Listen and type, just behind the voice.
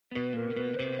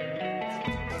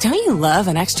Don't you love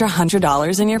an extra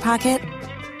 $100 in your pocket?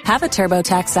 Have a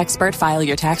TurboTax expert file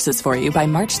your taxes for you by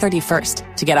March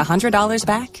 31st to get $100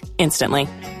 back instantly.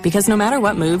 Because no matter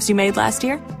what moves you made last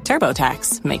year,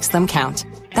 TurboTax makes them count.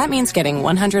 That means getting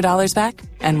 $100 back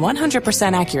and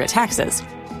 100% accurate taxes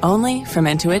only from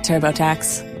Intuit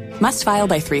TurboTax. Must file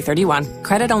by 3/31.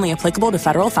 Credit only applicable to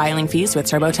federal filing fees with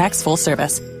TurboTax full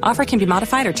service. Offer can be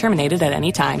modified or terminated at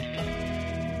any time.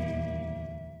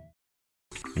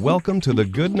 Welcome to the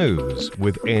Good News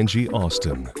with Angie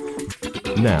Austin.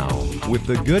 Now, with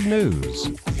the good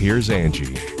news, here's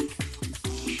Angie.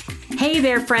 Hey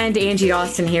there, friend. Angie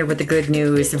Austin here with the good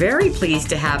news. Very pleased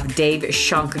to have Dave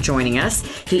Schunk joining us.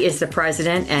 He is the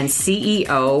president and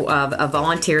CEO of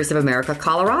Volunteers of America,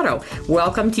 Colorado.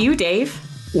 Welcome to you, Dave.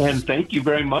 And thank you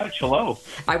very much. Hello.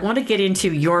 I want to get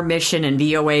into your mission and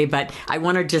VOA, but I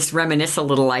want to just reminisce a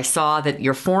little. I saw that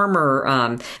your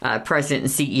former president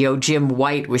and CEO, Jim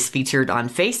White, was featured on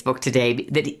Facebook today,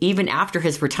 that even after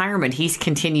his retirement, he's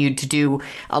continued to do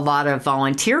a lot of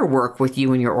volunteer work with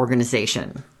you and your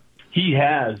organization. He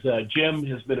has. Jim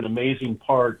has been an amazing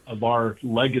part of our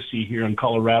legacy here in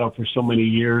Colorado for so many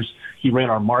years. He ran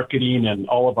our marketing and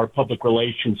all of our public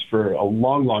relations for a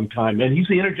long, long time. And he's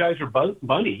the Energizer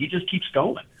Bunny. He just keeps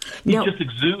going. He just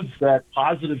exudes that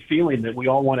positive feeling that we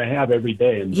all want to have every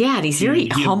day. And and he's very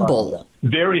humble.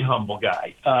 Very humble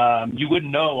guy. You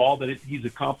wouldn't know all that he's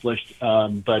accomplished,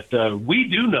 but we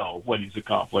do know what he's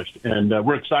accomplished. And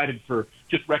we're excited for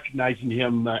just recognizing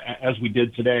him as we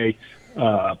did today.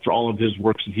 For all of his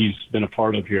works that he's been a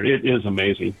part of here. It is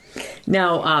amazing.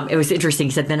 Now, it was interesting.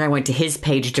 He said, then I went to his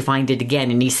page to find it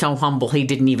again, and he's so humble he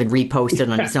didn't even repost it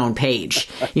on his own page.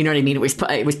 You know what I mean?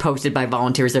 It was posted by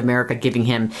Volunteers of America, giving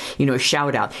him, a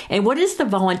shout out. And what is the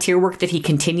volunteer work that he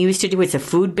continues to do? It's a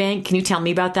food bank. Can you tell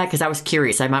me about that? Because I was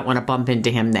curious. I might want to bump into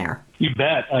him there. You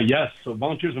bet. Yes. So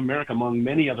Volunteers of America, among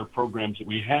many other programs that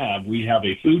we have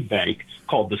a food bank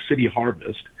called the City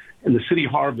Harvest. And the City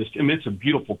Harvest, it's a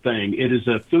beautiful thing. It is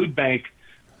a food bank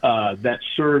that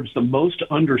serves the most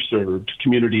underserved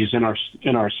communities in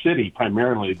our city,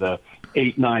 primarily the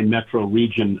 8-9 metro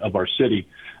region of our city.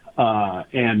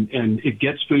 And it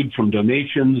gets food from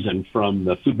donations and from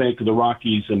the Food Bank of the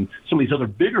Rockies and some of these other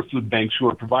bigger food banks who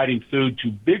are providing food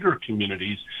to bigger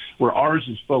communities, where ours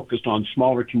is focused on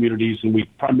smaller communities, and we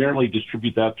primarily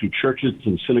distribute that through churches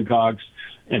and synagogues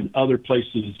and other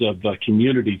places of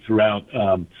community throughout.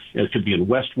 It could be in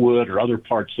Westwood or other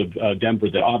parts of Denver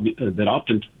that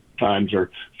oftentimes are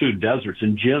food deserts.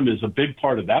 And Jim is a big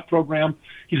part of that program.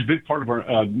 He's a big part of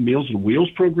our Meals on Wheels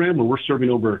program, where we're serving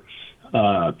over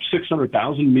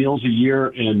 600,000 meals a year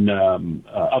in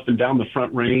up and down the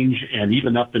Front Range, and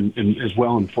even up in as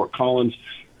well in Fort Collins.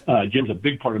 Jim's a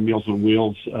big part of Meals on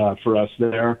Wheels for us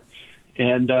there.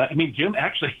 And Jim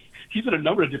actually, he's in a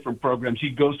number of different programs.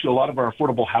 He goes to a lot of our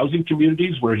affordable housing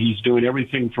communities, where he's doing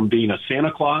everything from being a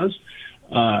Santa Claus,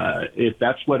 if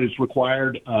that's what is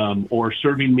required, or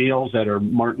serving meals at our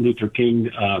Martin Luther King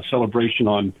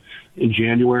celebration in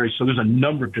January. So there's a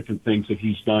number of different things that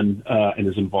he's done and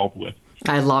is involved with.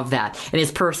 I love that. And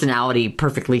his personality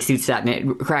perfectly suits that.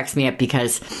 And it cracks me up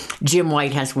because Jim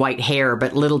White has white hair,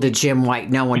 but little did Jim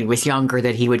White know when he was younger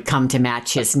that he would come to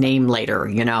match his name later,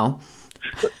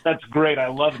 That's great. I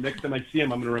love it. Next time I see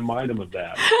him, I'm going to remind him of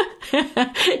that.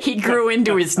 He grew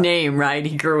into his name, right?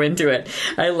 He grew into it.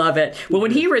 I love it. Well,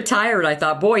 when he retired, I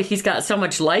thought, boy, he's got so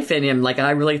much life in him. Like,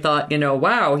 I really thought,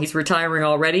 wow, he's retiring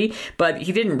already. But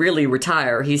he didn't really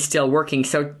retire. He's still working.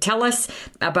 So tell us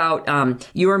about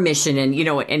your mission and,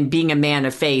 and being a man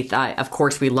of faith. Of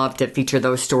course, we love to feature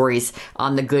those stories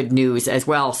on the good news as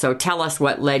well. So tell us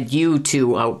what led you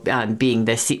to being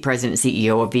the president and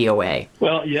CEO of VOA.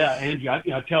 Well, yeah, Angie, I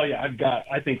tell you, I've got,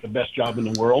 I think, the best job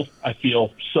in the world. I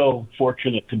feel so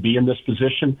fortunate to be in this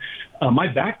position. My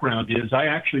background is I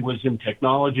actually was in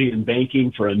technology and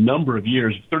banking for a number of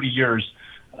years, 30 years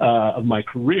of my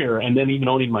career, and then even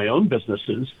owning my own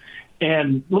businesses.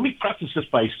 And let me preface this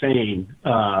by saying,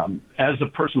 as a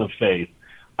person of faith,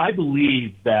 I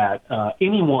believe that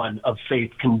anyone of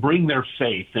faith can bring their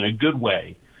faith in a good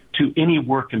way to any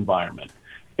work environment.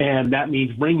 And that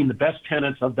means bringing the best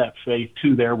tenets of that faith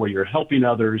to there, where you're helping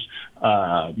others,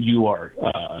 you are,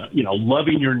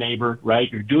 loving your neighbor,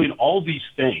 right? You're doing all these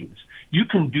things. You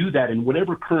can do that in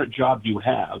whatever current job you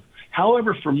have.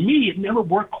 However, for me, it never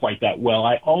worked quite that well.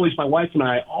 My wife and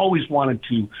I always wanted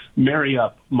to marry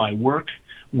up my work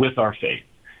with our faith.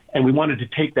 And we wanted to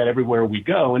take that everywhere we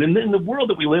go. And in the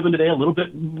world that we live in today, a little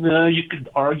bit, you could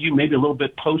argue maybe a little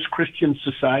bit post-Christian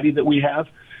society that we have,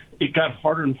 it got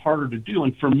harder and harder to do.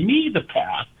 And for me, the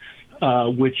path,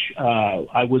 which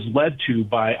I was led to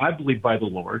by, I believe, by the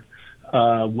Lord,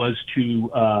 was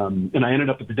to, and I ended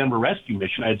up at the Denver Rescue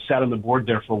Mission. I had sat on the board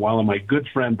there for a while, and my good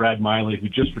friend Brad Miley, who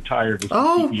just retired as the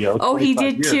CEO. Oh, he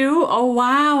did years. too? Oh,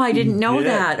 wow. I didn't know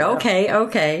that. Yeah.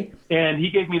 Okay. And he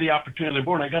gave me the opportunity on the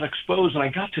board, and I got exposed, and I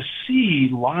got to see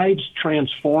lives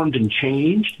transformed and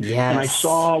changed. Yes. And I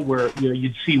saw where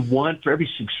you'd see one for every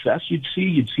success you'd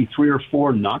see 3 or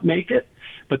 4 not make it.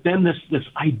 But then this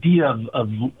idea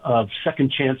of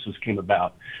second chances came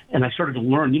about, and I started to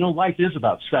learn. Life is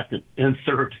about second and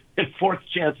third and fourth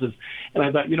chances. And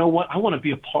I thought, you know what? I want to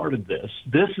be a part of this.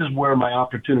 This is where my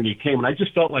opportunity came, and I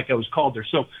just felt like I was called there.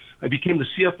 So I became the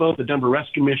CFO of the Denver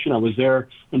Rescue Mission. I was there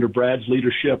under Brad's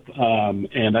leadership,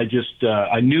 and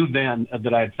I knew then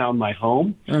that I had found my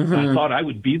home. Mm-hmm. I thought I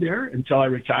would be there until I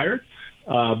retired.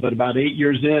 But about 8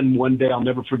 years in, one day I'll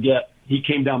never forget, he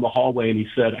came down the hallway and he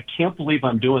said, I can't believe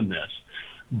I'm doing this.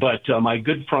 But my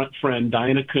good friend,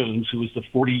 Diana Coons, who was the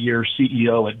 40-year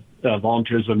CEO at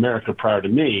Volunteers of America prior to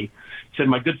me, said,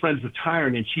 my good friend's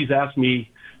retiring and she's asked me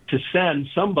to send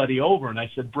somebody over. And I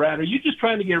said, Brad, are you just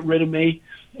trying to get rid of me?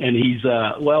 And he's,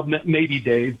 maybe,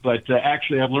 Dave, but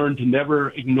actually I've learned to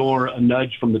never ignore a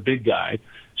nudge from the big guy.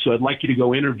 So I'd like you to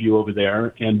go interview over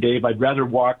there. And Dave, I'd rather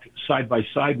walk side by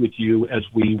side with you as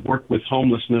we work with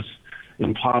homelessness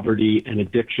and poverty and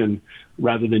addiction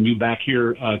rather than you back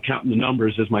here counting the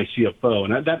numbers as my CFO.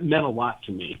 And that meant a lot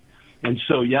to me. And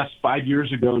so, yes, 5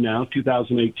 years ago now,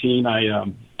 2018,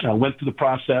 I went through the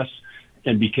process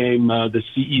and became the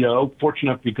CEO,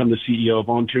 fortunate enough to become the CEO of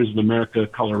Volunteers of America,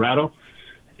 Colorado.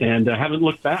 And I haven't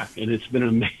looked back. And it's been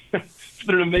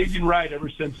an amazing ride ever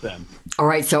since then. All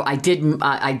right, so I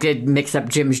did mix up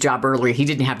Jim's job earlier. He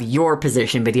didn't have your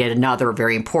position, but he had another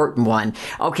very important one.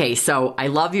 Okay, so I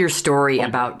love your story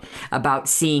about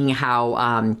seeing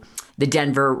how the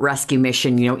Denver Rescue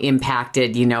Mission,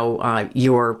 impacted,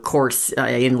 your course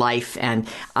in life. And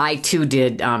I, too,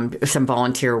 did some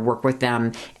volunteer work with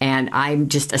them. And I'm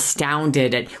just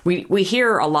astounded. We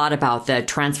hear a lot about the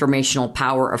transformational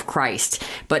power of Christ.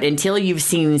 But until you've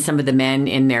seen some of the men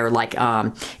in their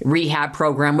rehab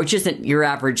program, which isn't your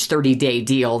average 30-day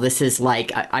deal, this is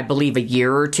I believe a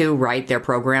year or two, right? Their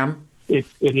program? It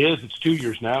is. It's 2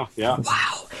 years now. Yeah.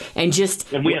 Wow. And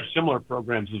we have similar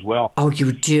programs as well. Oh,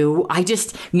 you do?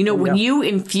 When you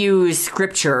infuse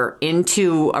scripture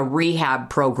into a rehab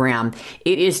program,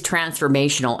 it is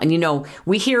transformational. And,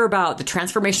 we hear about the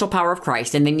transformational power of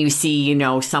Christ, and then you see,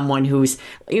 someone who's,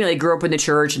 they grew up in the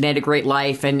church and they had a great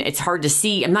life, and it's hard to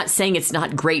see. I'm not saying it's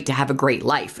not great to have a great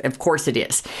life. Of course it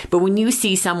is. But when you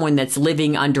see someone that's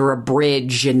living under a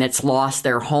bridge and that's lost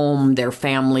their home, their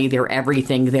family, their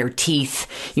everything, their teeth,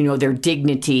 their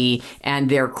dignity, and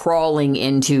they're crawling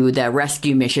into the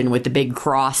rescue mission with the big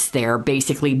cross there,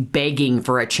 basically begging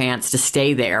for a chance to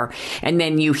stay there. And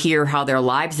then you hear how their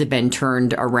lives have been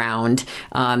turned around.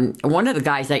 One of the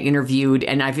guys I interviewed,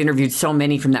 and I've interviewed so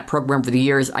many from that program for the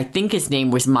years, I think his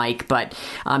name was Mike, but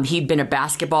he'd been a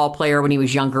basketball player when he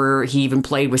was younger. He even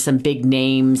played with some big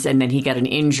names, and then he got an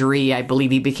injury. I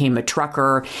believe he became a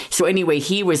trucker. So anyway,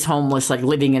 he was homeless,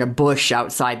 living in a bush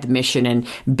outside the mission, and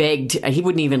begged. He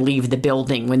wouldn't even leave the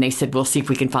building when they said, we'll see if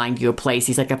we can find you a place.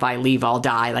 He's like, if I leave, I'll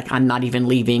die. I'm not even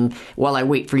leaving while I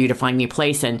wait for you to find me a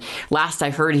place. And last I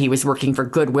heard, he was working for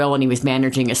Goodwill and he was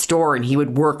managing a store, and he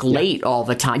would work late all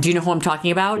the time. Do you know who I'm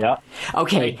talking about? Yeah.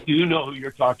 Okay. I do know who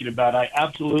you're talking about. I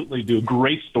absolutely do.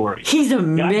 Great story. He's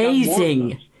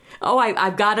amazing. Oh,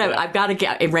 I've got to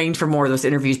get arranged for more of those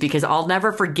interviews, because I'll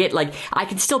never forget. I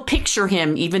can still picture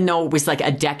him, even though it was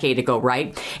a decade ago,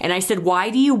 right? And I said, why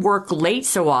do you work late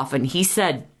so often? He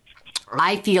said,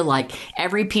 I feel like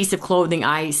every piece of clothing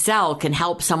I sell can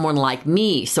help someone like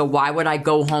me. So why would I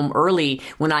go home early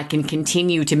when I can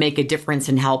continue to make a difference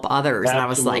and help others? Absolutely. And I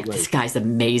was like, this guy's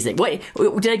amazing. Wait,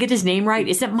 did I get his name right?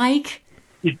 Is it Mike?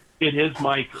 It is,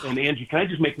 Mike. And Angie, can I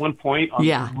just make one point on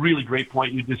a really great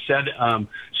point you just said?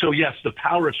 So, yes, the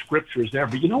power of Scripture is there.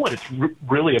 But you know what it's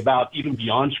really about, even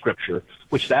beyond Scripture,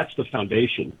 which that's the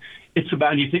foundation. It's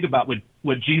about, and you think about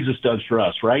what Jesus does for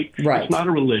us, right? Right. It's not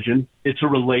a religion. It's a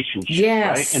relationship,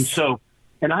 yes. right?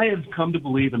 And I have come to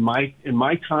believe in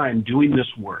my time doing this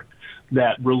work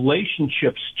that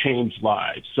relationships change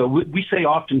lives. So we say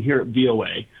often here at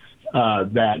VOA,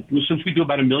 that since we do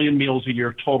about 1 million meals a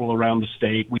year total around the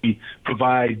state, we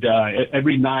provide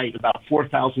every night about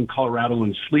 4,000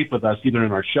 Coloradoans sleep with us, either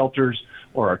in our shelters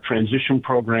or our transition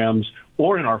programs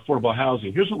or in our affordable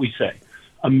housing. Here's what we say.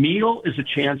 A meal is a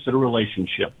chance at a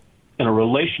relationship, and a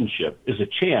relationship is a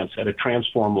chance at a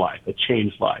transformed life, a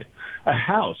changed life. A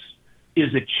house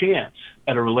is a chance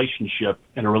at a relationship,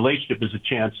 and a relationship is a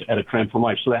chance at a transformed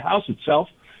life. So the house itself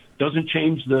doesn't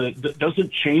change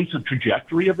the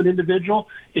trajectory of an individual.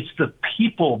 It's the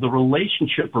people, the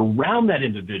relationship around that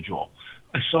individual.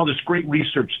 I saw this great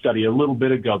research study a little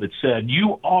bit ago that said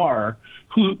you are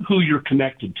who you're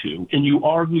connected to, and you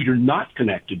are who you're not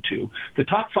connected to. The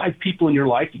top 5 people in your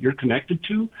life that you're connected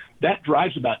to, that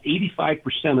drives about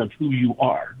 85% of who you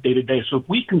are day to day. So if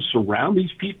we can surround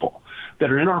these people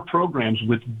that are in our programs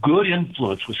with good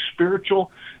influence, with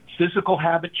spiritual, physical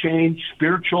habit change,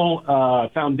 spiritual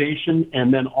foundation,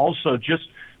 and then also just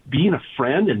being a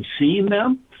friend and seeing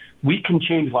them, we can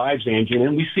change lives, Angie.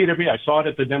 And we see it every day. I saw it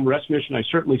at the Denver Rescue Mission. I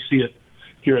certainly see it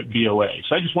here at VOA.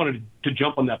 So I just wanted to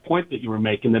jump on that point that you were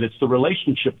making, that it's the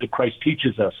relationship that Christ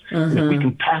teaches us. And if we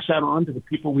can pass that on to the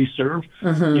people we serve,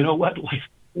 you know what?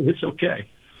 It's okay.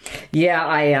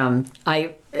 Yeah,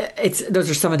 those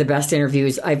are some of the best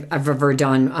interviews I've ever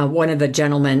done. One of the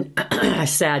gentlemen,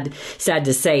 sad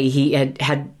to say, he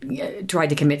had tried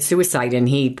to commit suicide, and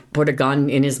he put a gun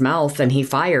in his mouth and he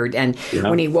fired. And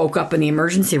when he woke up in the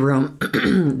emergency room,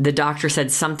 the doctor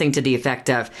said something to the effect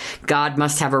of, "God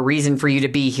must have a reason for you to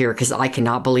be here, because I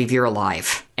cannot believe you're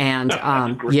alive." And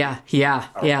yeah.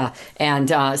 And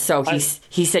so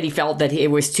he said he felt that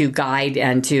it was to guide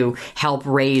and to help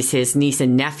raise his niece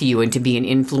and nephew and to be an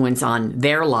influence on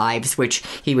their lives, which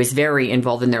he was very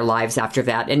involved in their lives after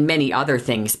that, and many other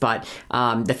things. But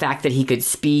the fact that he could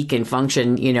speak and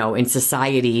function, in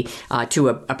society to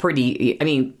a pretty,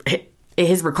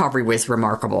 his recovery was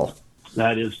remarkable.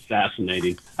 That is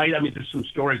fascinating. I mean, there's some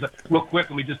stories. Real quick,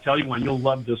 let me just tell you one. You'll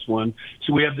love this one.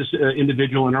 So we have this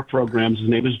individual in our programs. His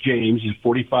name is James. He's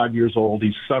 45 years old.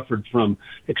 He's suffered from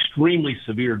extremely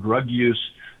severe drug use.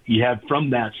 He had from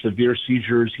that severe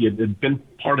seizures. He had been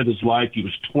part of his life. He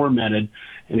was tormented.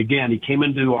 And again, he came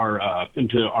into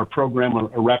our program,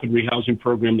 a rapid rehousing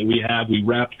program that we have. We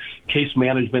wrapped case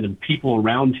management and people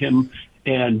around him.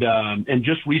 And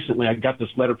just recently, I got this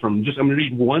letter from him. I'm going to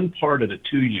read one part of it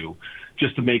to you,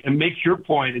 just to make your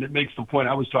point, and it makes the point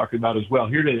I was talking about as well.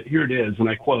 Here it is, and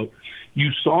I quote: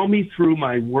 "You saw me through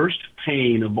my worst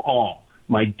pain of all,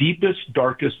 my deepest,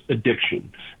 darkest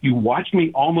addiction. You watched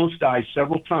me almost die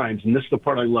several times," and this is the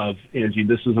part I love, Angie.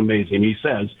 This is amazing. He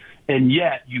says, "And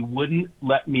yet you wouldn't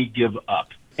let me give up."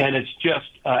 And it's just,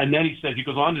 and then he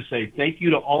goes on to say, "Thank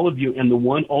you to all of you and the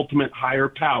one ultimate higher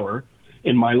power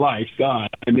in my life, God.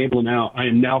 I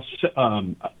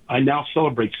now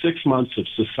celebrate 6 months of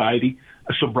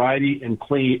sobriety and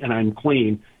clean, and I'm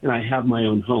clean, and I have my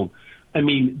own home." I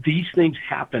mean, these things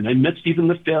happen amidst even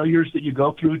the failures that you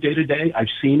go through day to day. I've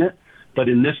seen it, but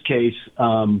in this case,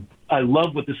 I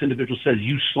love what this individual says.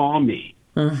 You saw me.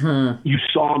 Mm-hmm. You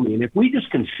saw me. And if we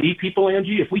just can see people,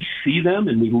 Angie, if we see them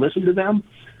and we listen to them,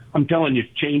 I'm telling you,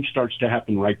 change starts to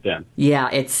happen right then. Yeah,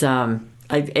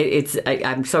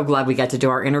 I'm so glad we got to do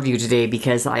our interview today,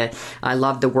 because I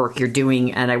love the work you're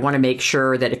doing, and I want to make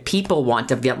sure that if people want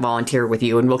to volunteer with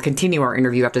you, and we'll continue our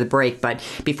interview after the break, but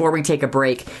before we take a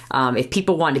break, if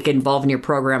people want to get involved in your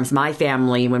programs, my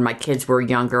family, when my kids were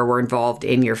younger, were involved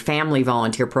in your family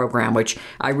volunteer program, which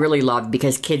I really loved,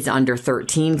 because kids under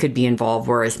 13 could be involved,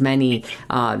 whereas many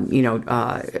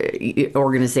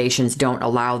organizations don't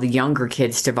allow the younger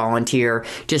kids to volunteer,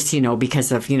 just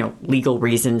because of legal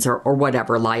reasons or whatever,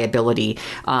 liability.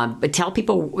 But tell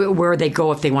people where they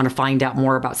go if they want to find out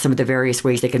more about some of the various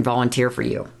ways they can volunteer for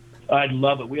you. I'd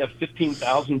love it. We have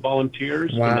 15,000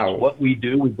 volunteers. Wow. And that's what we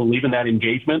do. We believe in that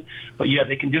engagement. But yeah,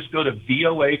 they can just go to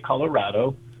VOA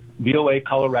Colorado,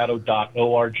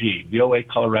 voacolorado.org,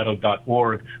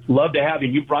 voacolorado.org. Love to have you.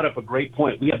 You brought up a great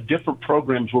point. We have different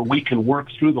programs where we can work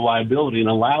through the liability and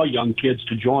allow young kids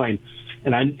to join.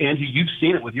 And Angie, you've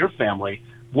seen it with your family.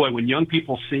 Boy, when young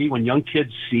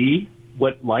kids see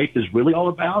what life is really all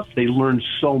about, they learn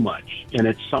so much, and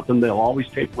it's something they'll always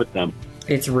take with them.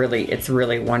 It's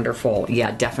really wonderful.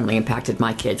 Yeah, definitely impacted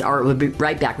my kids. All right, we'll be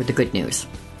right back with the good news.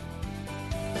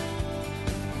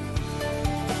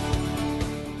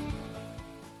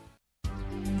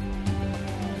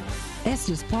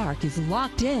 Estes Park is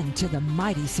locked in to the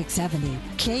mighty 670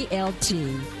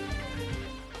 KLT.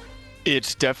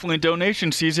 It's definitely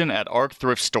donation season at ARC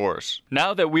thrift stores.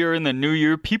 Now that we are in the new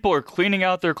year, people are cleaning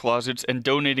out their closets and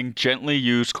donating gently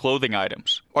used clothing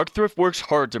items. ARC Thrift works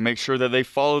hard to make sure that they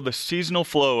follow the seasonal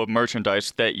flow of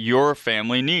merchandise that your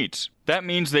family needs. That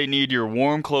means they need your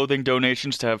warm clothing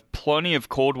donations to have plenty of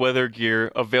cold weather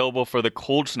gear available for the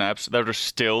cold snaps that are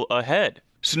still ahead.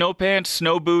 Snow pants,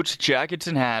 snow boots, jackets,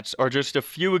 and hats are just a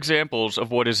few examples of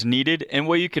what is needed and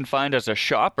what you can find as a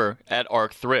shopper at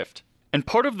ARC Thrift. And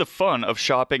part of the fun of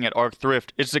shopping at ARC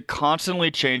Thrift is the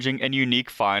constantly changing and unique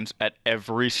finds at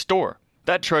every store.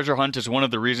 That treasure hunt is one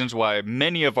of the reasons why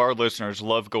many of our listeners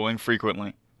love going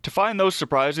frequently. To find those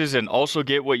surprises and also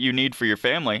get what you need for your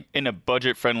family in a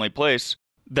budget-friendly place,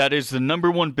 that is the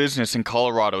 #1 business in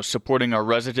Colorado supporting our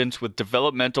residents with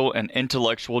developmental and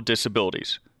intellectual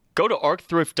disabilities. Go to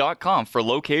arcthrift.com for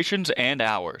locations and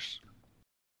hours.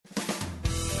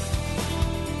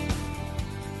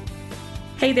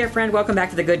 Hey there, friend. Welcome back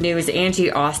to the Good News.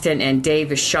 Angie Austin and Dave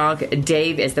Schunk.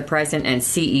 Dave is the president and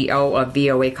CEO of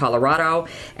VOA Colorado.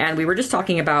 And we were just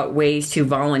talking about ways to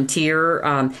volunteer.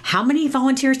 How many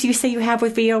volunteers do you say you have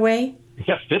with VOA?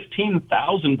 Yeah,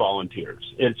 15,000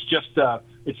 volunteers. It's just,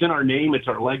 it's in our name. It's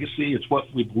our legacy. It's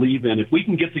what we believe in. If we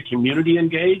can get the community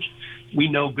engaged, we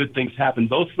know good things happen,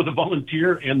 both for the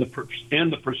volunteer and the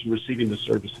person receiving the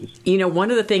services. You know,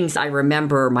 one of the things I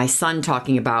remember my son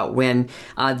talking about when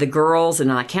the girls,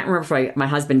 and I can't remember if my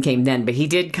husband came then, but he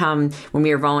did come when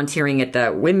we were volunteering at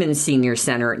the Women's Senior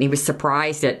Center, and he was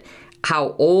surprised at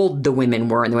how old the women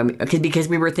were, and the women, because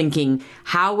we were thinking,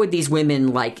 how would these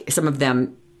women, like some of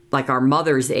them, like our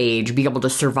mother's age, be able to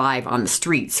survive on the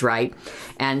streets, right?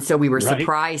 And so we were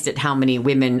surprised at how many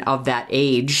women of that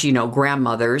age, you know,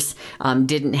 grandmothers,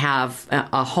 didn't have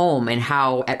a home and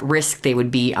how at risk they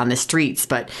would be on the streets.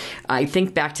 But I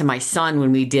think back to my son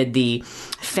when we did the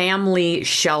family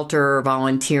shelter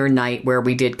volunteer night where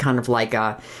we did kind of like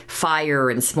a fire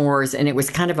and s'mores, and it was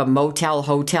kind of a motel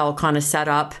hotel kind of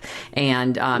setup,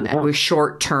 and it was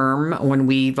short term when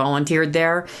we volunteered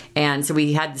there. And so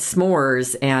we had the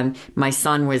s'mores, and my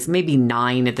son was maybe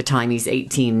 9 at the time. He's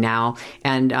 18 now,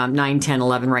 and 9, 10,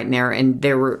 11 right in there. And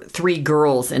there were 3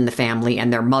 girls in the family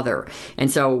and their mother.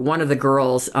 And so one of the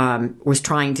girls was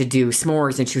trying to do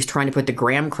s'mores, and she was trying to put the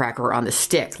graham cracker on the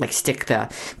stick, like stick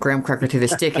the graham cracker through the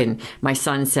stick. And my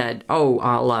son said,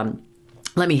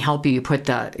 let me help you put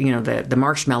the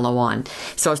marshmallow on.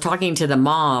 So I was talking to the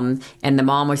mom, and the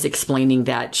mom was explaining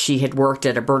that she had worked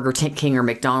at a Burger King or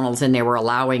McDonald's, and they were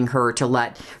allowing her to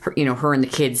let her, her and the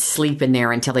kids sleep in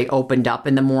there until they opened up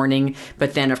in the morning.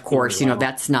 But then, of course,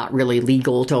 that's not really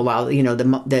legal to allow,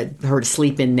 her to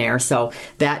sleep in there. So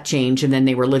that changed. And then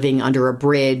they were living under a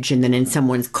bridge and then in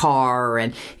someone's car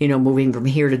and, moving from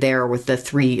here to there with the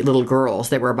 3 little girls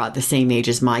that were about the same age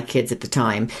as my kids at the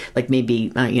time, like maybe,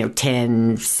 10,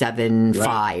 7,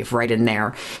 5, right in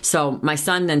there. So my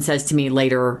son then says to me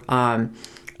later,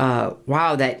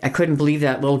 wow, that I couldn't believe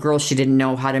that little girl, she didn't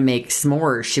know how to make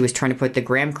s'mores. She was trying to put the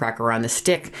graham cracker on the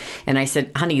stick. And I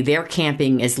said, honey, their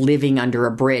camping is living under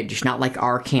a bridge, not like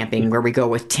our camping where we go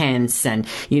with tents and,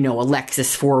 a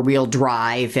Lexus 4-wheel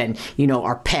drive and,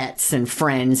 our pets and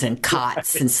friends and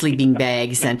cots and sleeping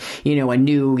bags and, a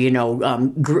new,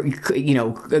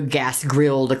 gas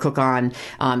grill to cook on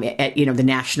at, the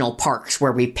national parks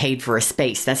where we paid for a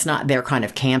space. That's not their kind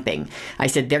of camping. I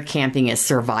said, their camping is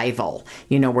survival,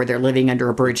 where they're living under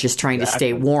a bridge just trying to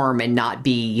stay warm and not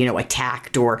be,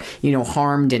 attacked or,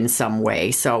 harmed in some way.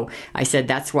 So I said,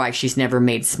 that's why she's never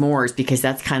made s'mores, because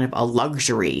that's kind of a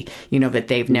luxury, that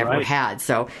they've never had.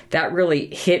 So that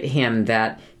really hit him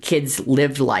that kids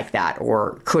lived like that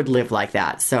or could live like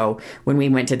that. So when we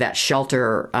went to that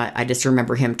shelter, I just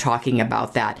remember him talking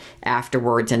about that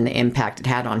afterwards and the impact it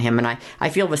had on him. And I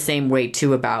feel the same way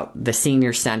too about the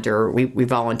senior center. We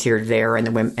volunteered there and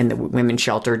the women's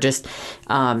shelter. Just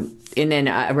and then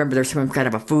I remember there's some kind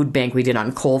of a food bank we did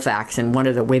on Colfax, and one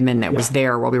of the women that was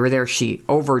there while we were there, she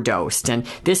overdosed. And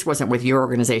this wasn't with your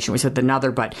organization, it was with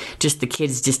another, but just the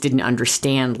kids just didn't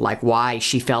understand like why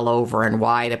she fell over and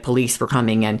why the police were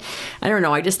coming. And I don't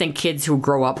know, I just think kids who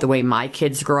grow up the way my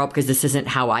kids grow up, because this isn't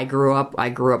how I grew up. I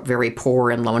grew up very poor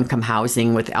in low-income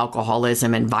housing with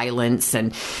alcoholism and violence.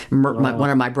 And one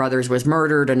of my brothers was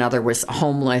murdered, another was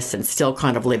homeless and still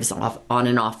kind of lives on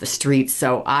and off the streets.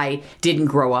 So I didn't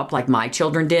grow up like my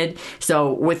children did.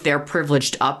 So with their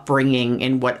privileged upbringing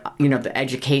and what, the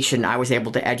education, I was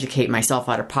able to educate myself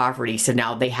out of poverty. So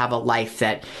now they have a life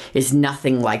that is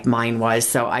nothing like mine was.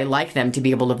 So I like them to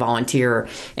be able to volunteer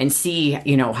and see,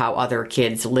 how other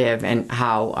kids live and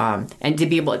how, and to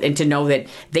be able and to know that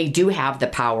they do have the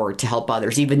power to help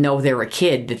others, even though they're a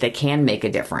kid, that they can make a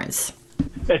difference.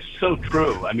 That's so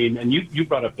true. I mean, and you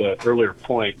brought up the earlier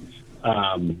point.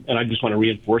 And I just want to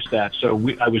reinforce that. So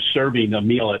I was serving a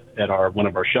meal at one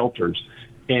of our shelters,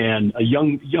 and a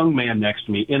young man next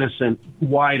to me, innocent,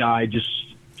 wide-eyed,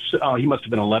 he must have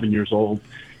been 11 years old,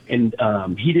 and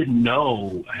he didn't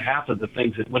know half of the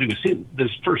things what he was seeing. This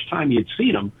first time he had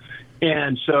seen them,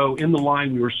 and so in the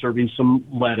line we were serving some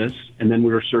lettuce, and then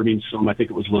we were serving some, I think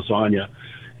it was lasagna,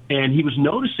 and he was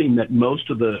noticing that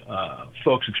most of the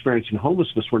folks experiencing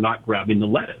homelessness were not grabbing the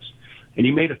lettuce. And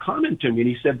he made a comment to me, and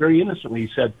he said very innocently, he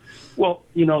said, well,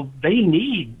 they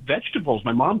need vegetables.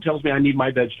 My mom tells me I need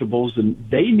my vegetables, and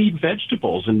they need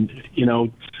vegetables. And,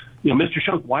 Mr.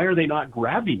 Schunk, why are they not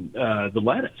grabbing the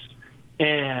lettuce?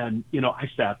 And, I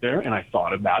sat there and I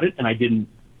thought about it, and I didn't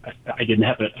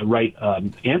have a right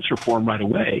answer for him right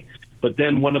away. But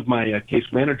then one of my case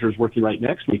managers working right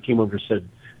next to me came over and said,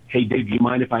 "Hey, Dave, do you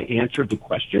mind if I answered the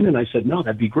question?" And I said, "No,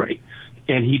 that'd be great."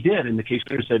 And he did. And the case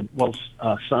manager said, "Well,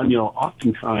 son,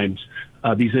 oftentimes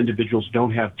these individuals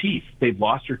don't have teeth. They've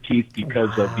lost their teeth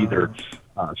because of either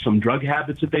some drug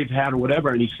habits that they've had or whatever."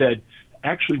 And he said,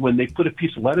 actually, when they put a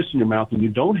piece of lettuce in your mouth and you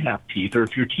don't have teeth, or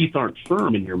if your teeth aren't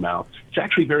firm in your mouth, it's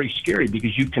actually very scary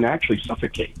because you can actually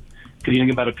suffocate. Because you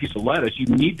think about a piece of lettuce, you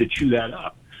need to chew that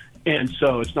up. And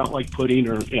so it's not like pudding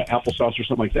or applesauce or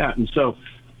something like that. And so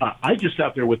I just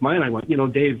sat there with mine and I went,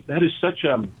 Dave, that's such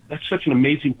an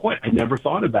amazing point. I never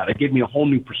thought about it. It gave me a whole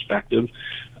new perspective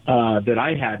that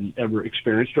I hadn't ever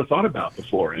experienced or thought about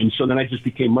before. And so then I just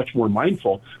became much more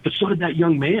mindful. But so did that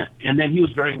young man. And then he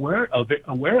was very aware of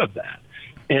that.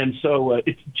 And so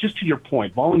it's just to your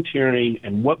point, volunteering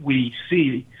and what we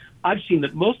see, I've seen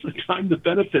that most of the time the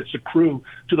benefits accrue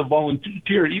to the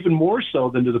volunteer, even more so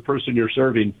than to the person you're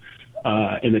serving.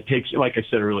 And it takes, like I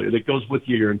said earlier, that goes with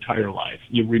you your entire life.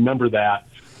 You remember that,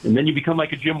 and then you become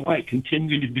like a Jim White,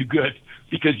 continuing to do good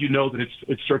because you know that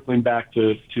it's circling back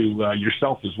to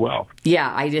yourself as well.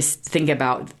 Yeah, I just think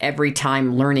about every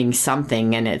time learning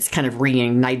something, and it's kind of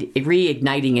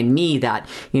reigniting in me that,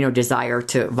 desire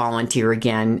to volunteer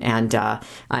again. And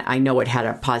I know it had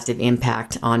a positive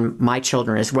impact on my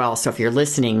children as well. So if you're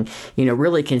listening,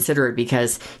 really consider it,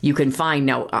 because you can find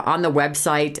now on the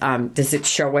website, does it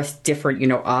show us different,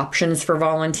 options for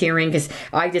volunteering? Because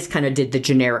I just kind of did the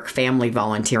generic family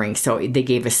volunteering. So they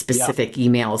gave us specific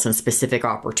emails and specific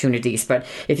opportunities. But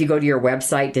if you go to your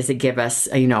website, does it give us,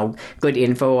 good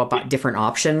info about different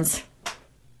options?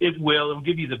 It will. It'll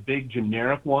give you the big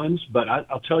generic ones. But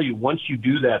I'll tell you, once you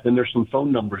do that, then there's some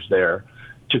phone numbers there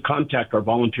to contact our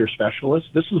volunteer specialists.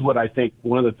 This is what I think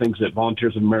one of the things that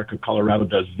Volunteers of America Colorado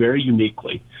does very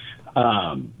uniquely.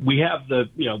 We have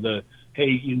hey,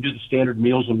 you can do the standard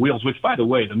Meals on Wheels, which, by the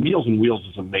way, the Meals on Wheels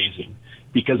is amazing.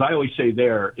 Because I always say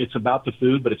it's about the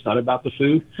food, but it's not about the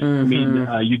food. Mm-hmm. I mean,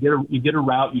 you get a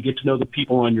route, you get to know the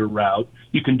people on your route.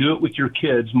 You can do it with your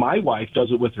kids. My wife does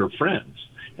it with her friends,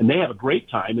 and they have a great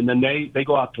time. And then they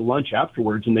go out to lunch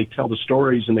afterwards, and they tell the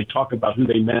stories, and they talk about who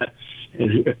they met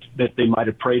and that they might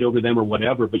have prayed over them or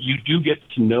whatever. But you do get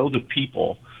to know the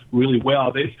people really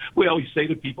well. We always say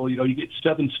to people, you get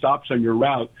 7 stops on your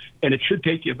route, and it should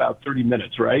take you about 30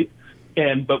 minutes, right?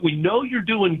 But we know you're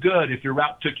doing good if your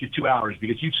route took you 2 hours,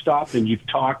 because you've stopped and you've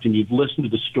talked and you've listened to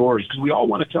the stories, because we all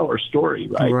want to tell our story,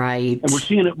 right? Right. And we're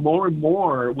seeing it more and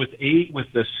more with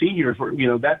the seniors, where,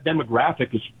 that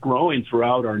demographic is growing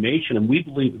throughout our nation. And we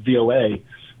believe at VOA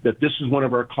that this is one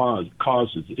of our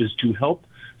causes is to help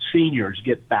seniors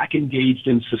get back engaged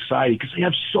in society, because they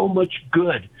have so much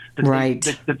good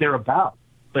that they're about.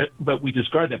 But we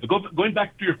discard that. But going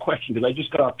back to your question, because I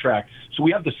just got off track. So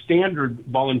we have the standard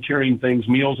volunteering things,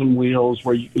 Meals on Wheels,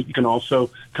 where you can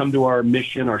also come to our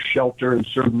mission, our shelter, and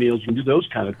serve meals. You can do those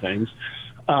kind of things.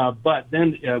 But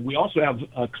then we also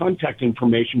have contact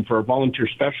information for our volunteer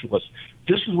specialists.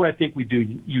 This is what I think we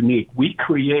do unique. We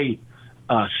create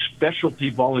specialty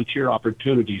volunteer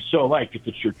opportunities. So like if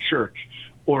it's your church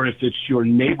or if it's your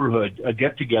neighborhood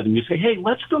get-together, and you say, hey,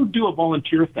 let's go do a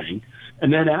volunteer thing.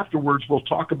 And then afterwards, we'll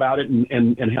talk about it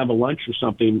and have a lunch or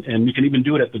something. And you can even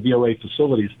do it at the VOA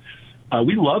facilities.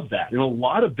 We love that. A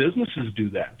lot of businesses do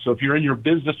that. So if you're in your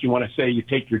business, you want to say you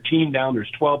take your team down,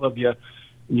 there's 12 of you,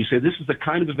 and you say, this is the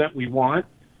kind of event we want.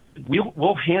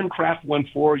 We'll handcraft one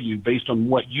for you based on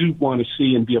what you want to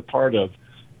see and be a part of.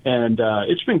 And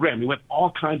it's been great. We have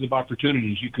all kinds of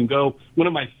opportunities. You can go. One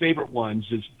of my favorite ones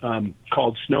is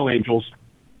called Snow Angels.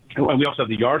 And we also have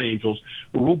the Yard Angels,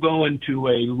 where we'll go into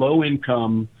a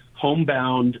low-income,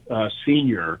 homebound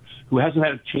senior who hasn't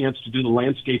had a chance to do the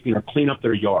landscaping or clean up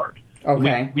their yard.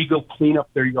 Okay. We go clean up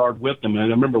their yard with them. And I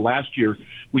remember last year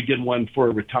we did one for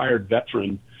a retired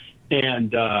veteran,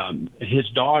 and his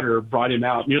daughter brought him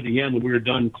out near the end when we were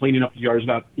done cleaning up the yard. It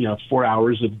was about 4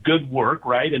 hours of good work,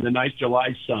 right, in the nice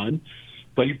July sun.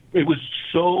 But it was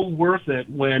so worth it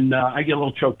when I get a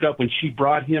little choked up when she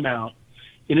brought him out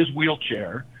in his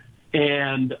wheelchair.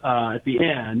 And at the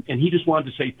end, and he just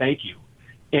wanted to say thank you.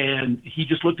 And he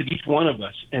just looked at each one of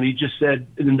us, and he just said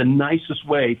in the nicest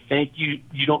way, thank you.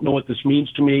 You don't know what this means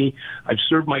to me. I've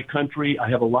served my country. I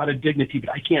have a lot of dignity, but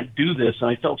I can't do this. And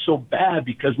I felt so bad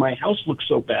because my house looked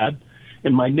so bad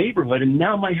in my neighborhood, and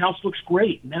now my house looks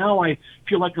great. Now I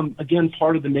feel like I'm, again,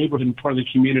 part of the neighborhood and part of the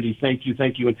community. Thank you,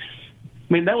 thank you. And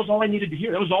I mean, that was all I needed to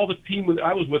hear. That was all the team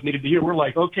I was with needed to hear. We're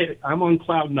like, okay, I'm on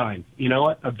cloud 9. You know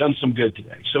what? I've done some good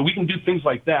today. So we can do things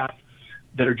like that.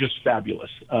 that are just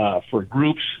fabulous for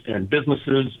groups and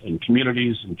businesses and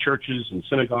communities and churches and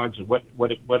synagogues and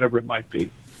whatever it might be.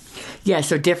 Yeah,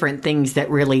 so different things that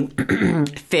really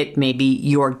fit maybe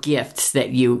your gifts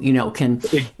that you can.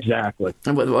 Exactly.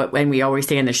 And we always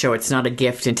say in the show, it's not a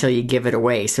gift until you give it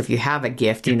away. So if you have a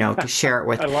gift, to share it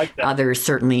with others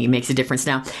certainly makes a difference.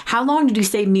 Now, how long did you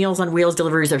say Meals on Wheels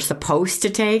deliveries are supposed to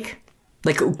take?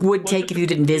 Like it would take if you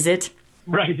didn't visit?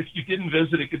 Right. If you didn't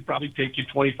visit, it could probably take you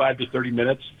 25 to 30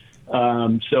 minutes.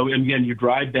 So, again, you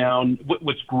drive down.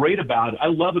 What's great about it, I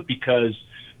love it because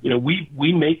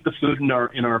we make the food in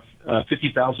our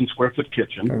 50,000 square foot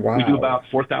kitchen. Wow. We do about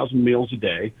 4,000 meals a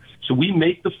day. So we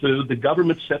make the food. The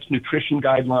government sets nutrition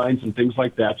guidelines and things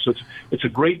like that. So it's a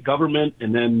great government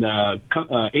and then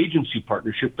agency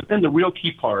partnership. But then the real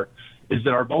key part is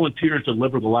that our volunteers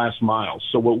deliver the last mile.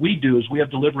 So what we do is we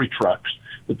have delivery trucks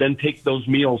that then take those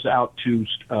meals out to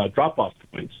drop-off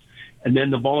points. And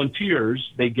then the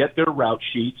volunteers, they get their route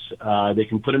sheets. They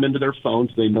can put them into their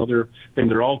phones. They know they're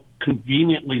all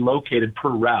conveniently located per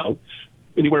route,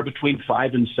 anywhere between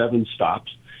 5 and 7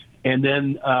 stops. And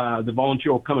then the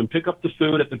volunteer will come and pick up the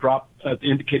food at the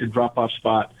indicated drop-off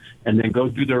spot, and then go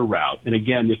do their route. And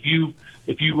again, if you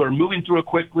are moving through it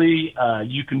quickly,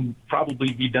 you can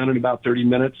probably be done in about 30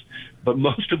 minutes. But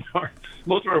most of our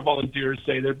volunteers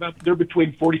say they're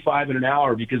between 45 and an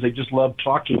hour because they just love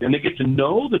talking and they get to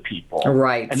know the people,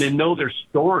 right? And they know their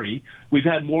story. We've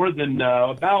had more than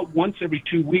about once every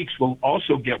 2 weeks. We'll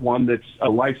also get one that's a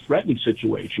life-threatening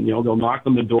situation. They'll knock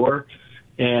on the door,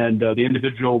 and the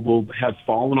individual will have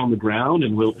fallen on the ground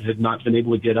and will have not been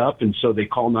able to get up, and so they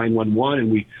call 911,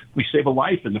 and we save a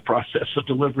life in the process of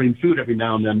delivering food every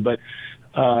now and then. But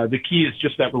the key is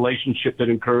just that relationship that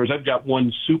occurs. I've got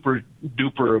one super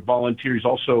duper volunteer. He's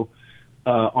also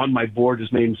on my board.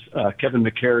 His name's Kevin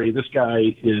McCary. This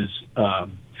guy is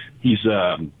he's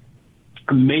an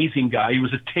amazing guy. He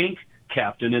was a tank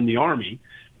captain in the Army,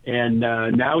 and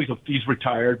now he's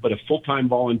retired, but a full-time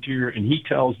volunteer, and he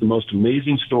tells the most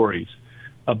amazing stories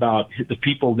about the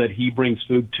people that he brings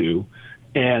food to.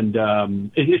 And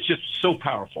it's just so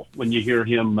powerful when you hear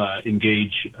him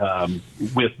engage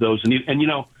with those. And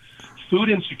food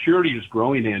insecurity is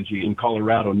growing, Angie, in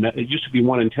Colorado. It used to be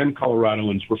 1 in 10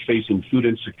 Coloradoans were facing food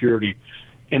insecurity,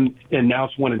 and now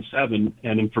it's 1 in 7.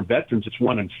 And for veterans, it's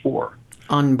 1 in 4.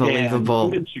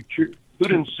 Unbelievable. And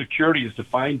food insecurity is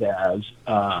defined as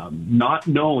not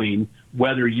knowing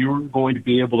whether you're going to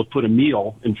be able to put a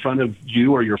meal in front of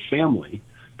you or your family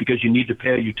because you need to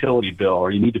pay a utility bill or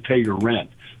you need to pay your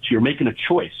rent. So you're making a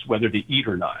choice whether to eat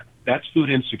or not. That's food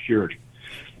insecurity.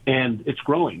 And it's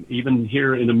growing. Even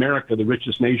here in America, the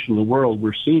richest nation in the world,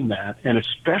 we're seeing that, and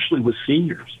especially with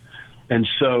seniors. And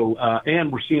so,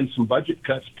 and we're seeing some budget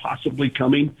cuts possibly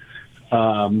coming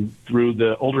through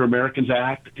the Older Americans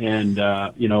Act. And,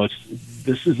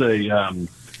 this is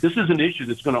an issue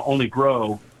that's going to only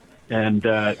grow. And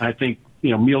I think,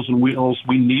 Meals on Wheels,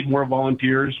 we need more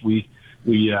volunteers. We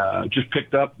just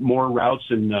picked up more routes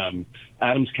in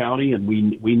Adams County, and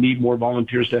we need more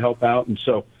volunteers to help out. And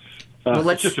so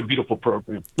it's just a beautiful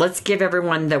program. Let's give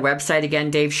everyone the website again,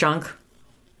 Dave Schunk.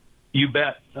 You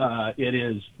bet. It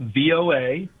is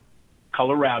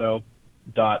voacolorado.org,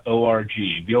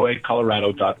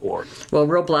 voacolorado.org. Well,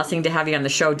 real blessing to have you on the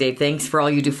show, Dave. Thanks for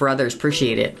all you do for others.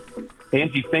 Appreciate it.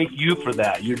 Angie, thank you for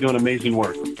that. You're doing amazing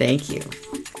work. Thank you.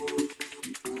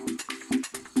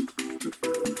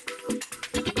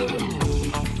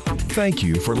 Thank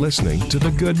you for listening to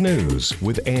The Good News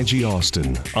with Angie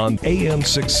Austin on AM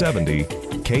 670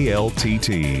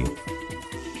 KLTT.